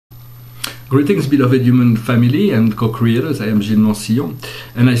Greetings, beloved human family and co-creators. I am Gilles Mancillon,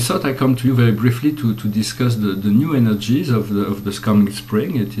 and I thought I'd come to you very briefly to discuss the new energies of this coming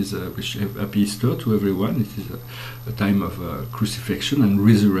spring. It is wish happy Easter to everyone. It is a time of crucifixion and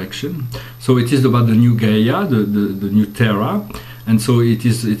resurrection. So it is about the new Gaia, the new Terra. And so it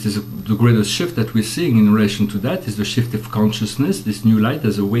is the greatest shift that we're seeing in relation to that is the shift of consciousness. This new light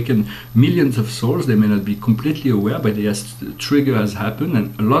has awakened millions of souls. They may not be completely aware, but the trigger has happened,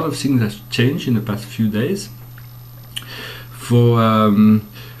 and a lot of things have changed in the past few days.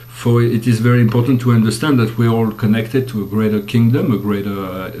 For it is very important to understand that we're all connected to a greater kingdom, a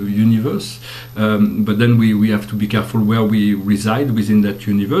greater universe. But then we have to be careful where we reside within that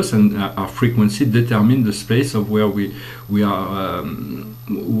universe, and our frequency determines the space of where we are,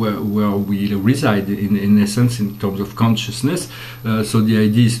 where we reside. In essence, in terms of consciousness. So the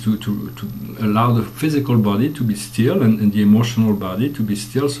idea is to allow the physical body to be still and the emotional body to be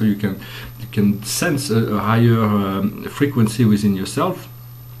still, so you can sense a higher frequency within yourself.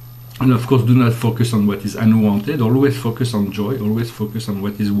 And of course, do not focus on what is unwanted. Always focus on joy. Always focus on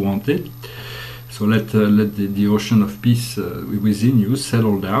what is wanted. So let the ocean of peace within you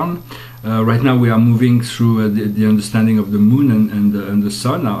settle down. Right now, we are moving through the understanding of the moon and the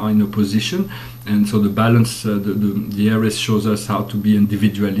sun are in opposition, and so the balance. The Aries shows us how to be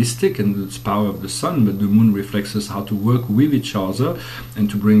individualistic and the power of the sun, but the moon reflects us how to work with each other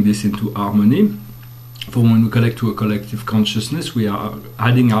and to bring this into harmony. For when we connect to a collective consciousness, we are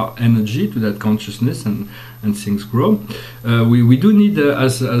adding our energy to that consciousness, and things grow. We do need,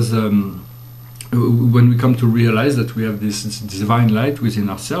 when we come to realize that we have this divine light within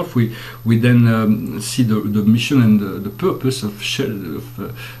ourselves, we then see the mission and the purpose of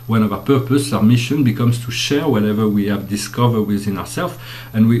one of our purpose. Our mission becomes to share whatever we have discovered within ourselves,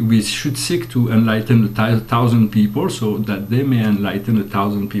 and we should seek to enlighten 1,000 people, so that they may enlighten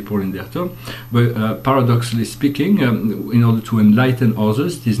 1,000 people in their turn. But paradoxically speaking, in order to enlighten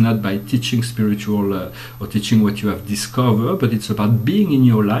others, it is not by teaching spiritual or teaching what you have discovered, but it's about being in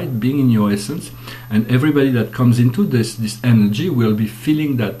your light, being in your essence. And everybody that comes into this energy will be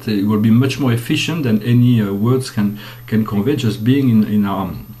feeling that it will be much more efficient than any words can convey. Just being in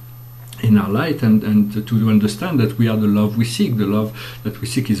our light and to understand that we are the love we seek. The love that we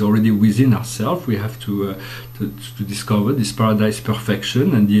seek is already within ourselves. We have to discover this paradise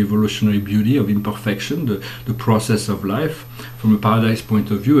perfection and the evolutionary beauty of imperfection, the process of life. From a paradise point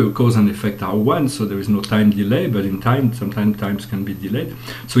of view, cause and effect are one, so there is no time delay, but in time, sometimes times can be delayed.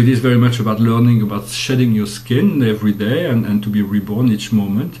 So it is very much about learning, about shedding your skin every day and to be reborn each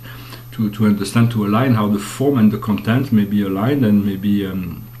moment, to understand, to align how the form and the content may be aligned and maybe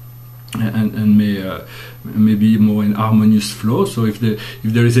may be more in harmonious flow. So if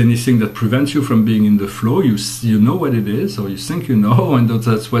there is anything that prevents you from being in the flow, you know what it is, or you think you know, and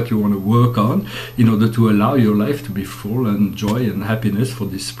that's what you want to work on in order to allow your life to be full and joy and happiness for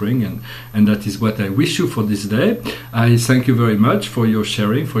this spring. And that is what I wish you for this day. I thank you very much for your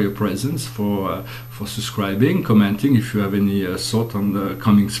sharing, for your presence, for subscribing, commenting if you have any thought on the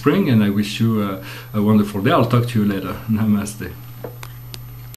coming spring, and I wish you a wonderful day. I'll talk to you later. Namaste.